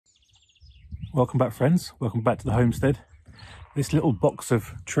Welcome back, friends. Welcome back to the homestead. This little box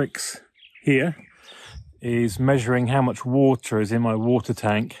of tricks here is measuring how much water is in my water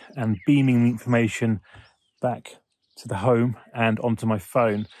tank and beaming the information back to the home and onto my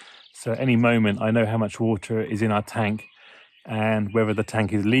phone. So at any moment I know how much water is in our tank and whether the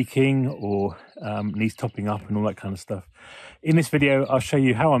tank is leaking or needs topping up and all that kind of stuff. In this video I'll show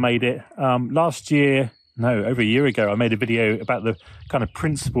you how I made it. Over a year ago, I made a video about the kind of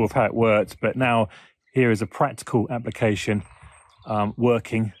principle of how it worked, but now here is a practical application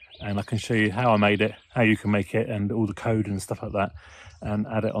working, and I can show you how I made it, how you can make it, and all the code and stuff like that, and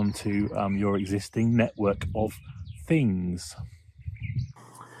add it onto your existing network of things.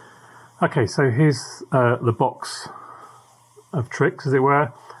 Okay, so here's the box of tricks, as it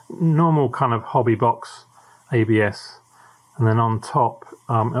were. Normal kind of hobby box, ABS. And then on top,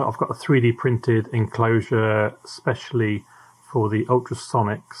 I've got a 3D printed enclosure specially for the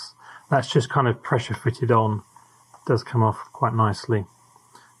ultrasonics. That's just kind of pressure fitted on. It does come off quite nicely.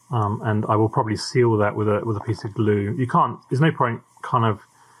 And I will probably seal that with a piece of glue. You can't, there's no point kind of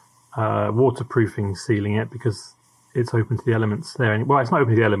waterproofing sealing it because it's open to the elements there. Well, it's not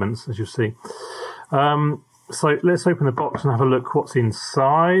open to the elements, as you'll see. So let's open the box and have a look what's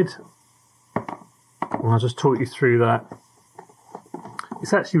inside. And I'll just talk you through that.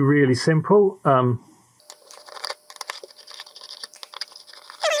 It's actually really simple. So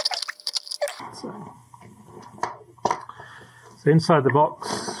inside the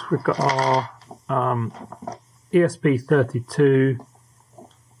box, we've got our ESP32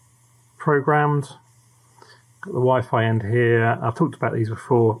 programmed. Got the Wi-Fi end here. I've talked about these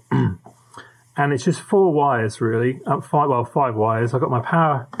before. And it's just 4 wires really, 5 wires. I've got my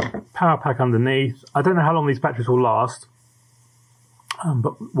power pack underneath. I don't know how long these batteries will last.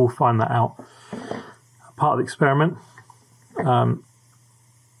 But we'll find that out, part of the experiment. And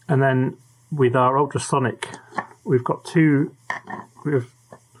then with our ultrasonic, we've got we have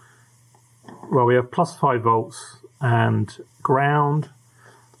 +5 volts and ground,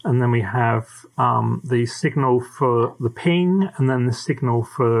 and then we have the signal for the ping, and then the signal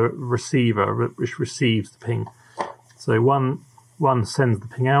for receiver, which receives the ping. So one sends the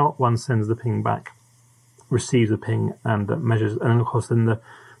ping out, one sends the ping back. Receives the ping and measures, and of course then the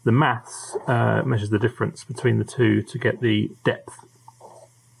maths measures the difference between the two to get the depth.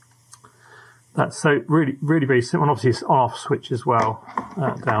 That's so really very simple. And obviously it's on-off switch as well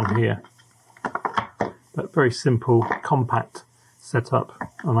down here, but very simple, compact setup.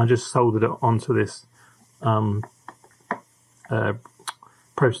 And I just soldered it onto this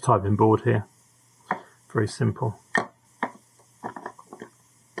prototyping board here. Very simple.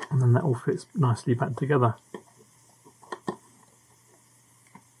 And then that all fits nicely back together.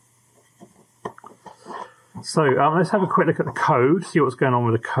 So let's have a quick look at the code, see what's going on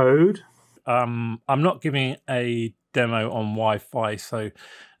with the code. I'm not giving a demo on Wi-Fi, so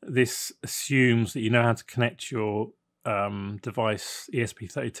this assumes that you know how to connect your device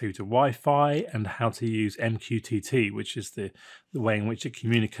ESP32 to Wi-Fi and how to use MQTT, which is the way in which it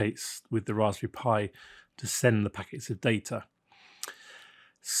communicates with the Raspberry Pi to send the packets of data.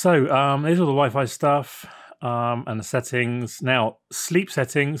 So there's all the Wi-Fi stuff and the settings. Now, sleep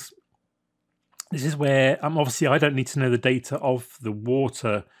settings. This is where obviously I don't need to know the data of the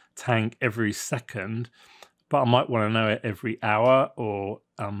water tank every second, but I might want to know it every hour or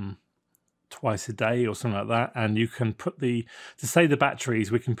twice a day or something like that. And you can put to save the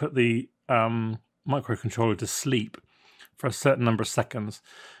batteries, we can put the microcontroller to sleep for a certain number of seconds.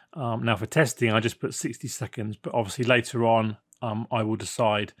 Now for testing, I just put 60 seconds, but obviously later on, I will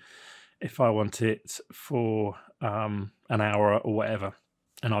decide if I want it for an hour or whatever,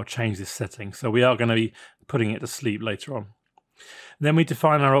 and I'll change this setting. So we are going to be putting it to sleep later on. Then we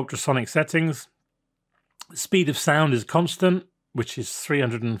define our ultrasonic settings. Speed of sound is constant, which is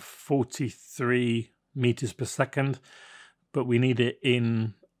 343 meters per second, but we need it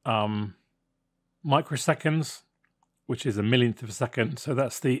in microseconds, which is a millionth of a second. So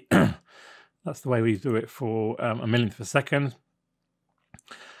that's the that's the way we do it for a millionth of a second.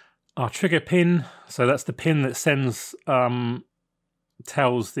 Our trigger pin, so that's the pin that sends,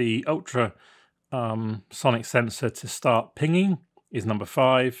 tells the ultrasonic sensor to start pinging, is number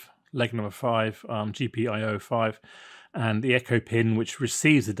 5, leg number 5, GPIO 5, and the echo pin, which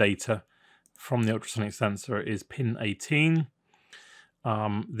receives the data from the ultrasonic sensor, is pin 18.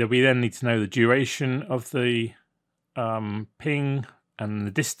 We then need to know the duration of the ping and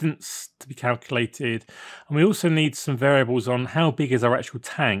the distance to be calculated. And we also need some variables on how big is our actual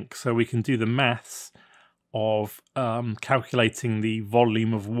tank, so we can do the maths of calculating the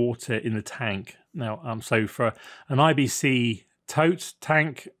volume of water in the tank. Now, so for an IBC tote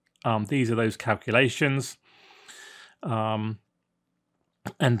tank, these are those calculations. And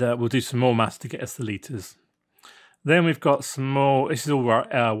we'll do some more maths to get us the litres. Then we've got some more, this is all our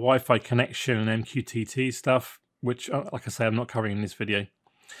Wi-Fi connection and MQTT stuff, which, like I say, I'm not covering in this video.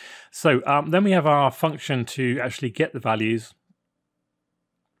 So then we have our function to actually get the values.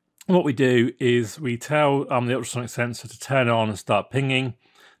 What we do is we tell the ultrasonic sensor to turn on and start pinging.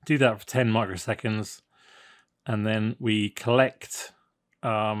 Do that for 10 microseconds. And then we collect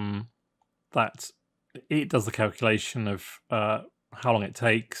that. It does the calculation of how long it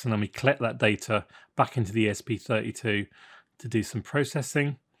takes, and then we collect that data back into the ESP32 to do some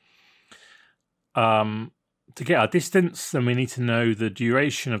processing. To get our distance, then we need to know the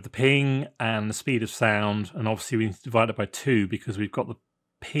duration of the ping and the speed of sound, and obviously we need to divide it by 2 because we've got the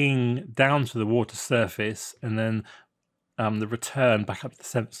ping down to the water surface and then the return back up to the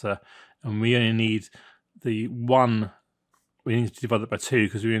sensor, and we only need the 1. We need to divide it by 2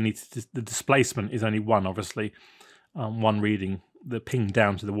 because we only need to, the displacement is only 1, obviously, 1 reading the ping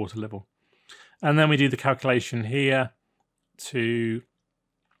down to the water level. And then we do the calculation here to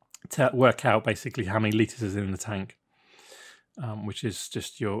work out basically how many litres is in the tank, which is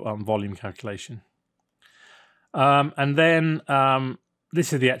just your volume calculation. And then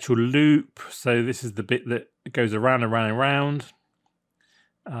this is the actual loop. So this is the bit that goes around and round and round.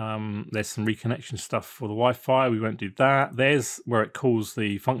 There's some reconnection stuff for the Wi-Fi. We won't do that. There's where it calls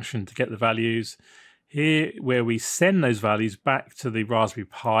the function to get the values. Here, where we send those values back to the Raspberry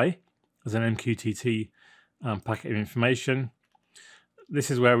Pi as an MQTT packet of information.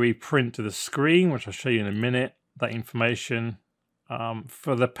 This is where we print to the screen, which I'll show you in a minute, that information.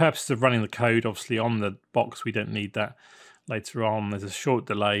 For the purpose of running the code, obviously on the box, we don't need that later on. There's a short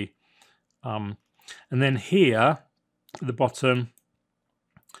delay. And then here at the bottom,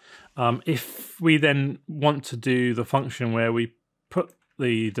 if we then want to do the function where we put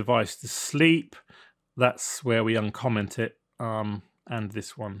the device to sleep, that's where we uncomment it, and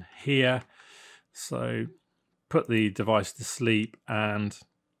this one here. So put the device to sleep and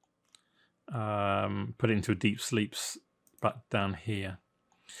put it into a deep sleep back down here.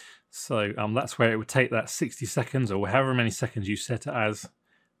 So that's where it would take that 60 seconds or however many seconds you set it as,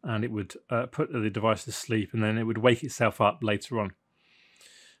 and it would put the device to sleep, and then it would wake itself up later on.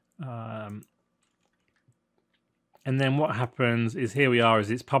 And then what happens is, here we are,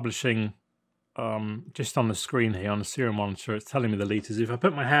 is it's publishing just on the screen here on the serial monitor. It's telling me the litres. If I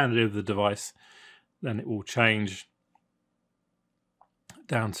put my hand over the device, then it will change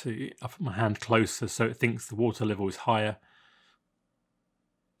down to, I put my hand closer so it thinks the water level is higher.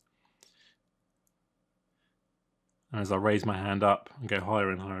 And as I raise my hand up and go higher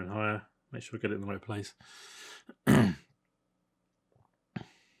and higher and higher, make sure I get it in the right place. You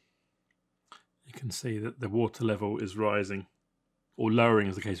can see that the water level is rising, or lowering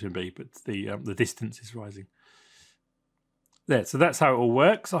as the case may be, but the distance is rising. There, so that's how it all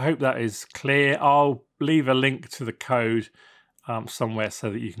works. I hope that is clear. I'll leave a link to the code somewhere so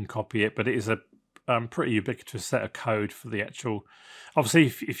that you can copy it, but it is a pretty ubiquitous set of code for the actual. Obviously,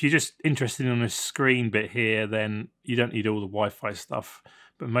 if you're just interested in this screen bit here, then you don't need all the Wi-Fi stuff,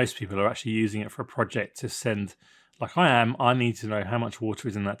 but most people are actually using it for a project to send, like I am. I need to know how much water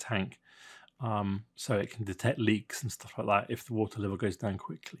is in that tank. So it can detect leaks and stuff like that if the water level goes down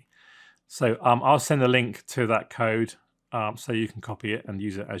quickly. So I'll send a link to that code so you can copy it and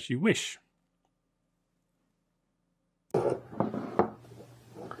use it as you wish.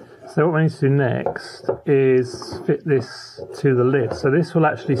 So what we need to do next is fit this to the lid. So this will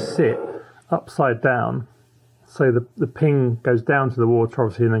actually sit upside down. So the ping goes down to the water,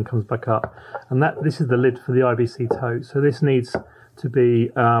 obviously, and then comes back up. And this is the lid for the IBC tote. So this needs to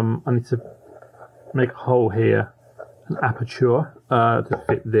be, I need to make a hole here, an aperture to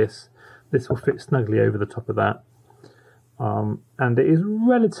fit this. This will fit snugly over the top of that. And it is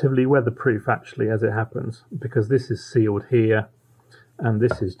relatively weatherproof, actually, as it happens, because this is sealed here, and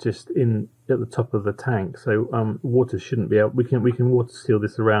this is just in at the top of the tank. So water shouldn't be able. We can water seal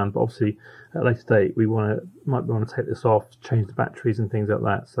this around, but obviously at a later date we might want to take this off, change the batteries and things like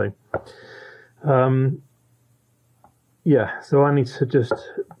that. So yeah, so I need to just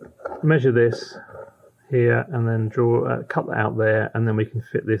measure this here and then cut that out there, and then we can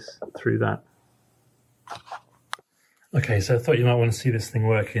fit this through that. Okay, so I thought you might want to see this thing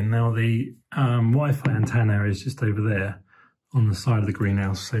working. Now the Wi-Fi antenna is just over there on the side of the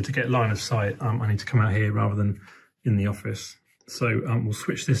greenhouse. So to get line of sight, I need to come out here rather than in the office. So we'll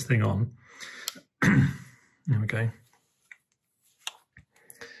switch this thing on. There we go.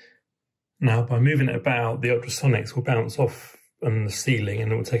 Now by moving it about, the ultrasonics will bounce off on the ceiling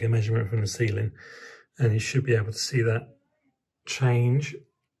and it will take a measurement from the ceiling. And you should be able to see that change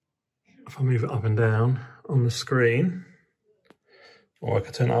if I move it up and down on the screen, or I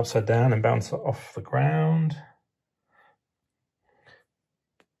could turn it upside down and bounce it off the ground.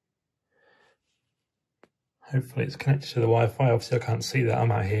 Hopefully it's connected to the Wi-Fi. Obviously I can't see that,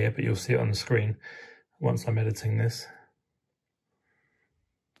 I'm out here, but you'll see it on the screen once I'm editing this.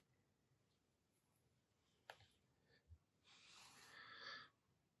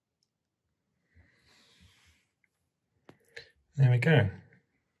 There we go.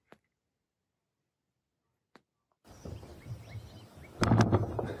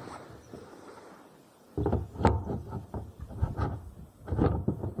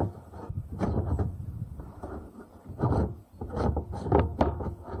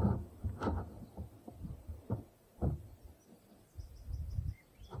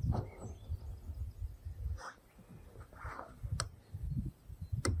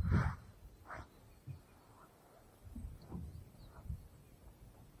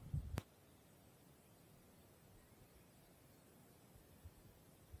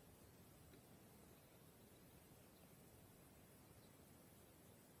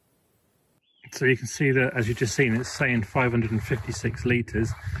 So you can see that, as you've just seen, it's saying 556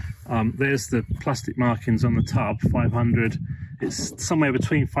 litres. There's the plastic markings on the tub, 500. It's somewhere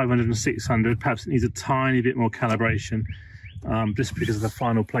between 500 and 600. Perhaps it needs a tiny bit more calibration, just because of the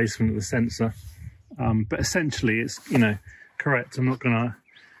final placement of the sensor. But essentially, it's, you know, correct. I'm not going to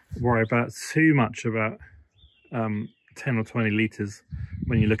worry about too much about 10 or 20 litres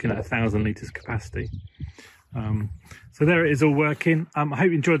when you're looking at 1,000 litres capacity. So there it is, all working. I hope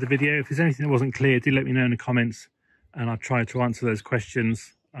you enjoyed the video. If there's anything that wasn't clear, do let me know in the comments and I'll try to answer those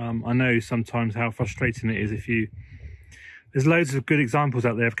questions. I know sometimes how frustrating it is if there's loads of good examples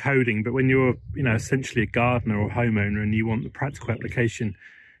out there of coding, but when you're, you know, essentially a gardener or homeowner and you want the practical application,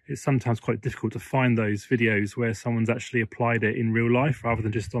 it's sometimes quite difficult to find those videos where someone's actually applied it in real life rather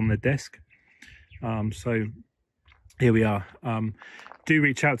than just on their desk. So here we are. Do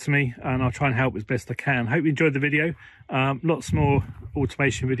reach out to me and I'll try and help as best I can. Hope you enjoyed the video. Lots more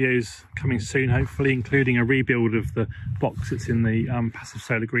automation videos coming soon, hopefully, including a rebuild of the box that's in the passive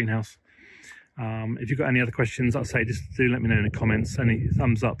solar greenhouse. If you've got any other questions, I'll say just do let me know in the comments. Any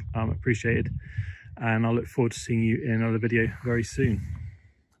thumbs up, appreciated. And I look forward to seeing you in another video very soon.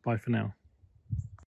 Bye for now.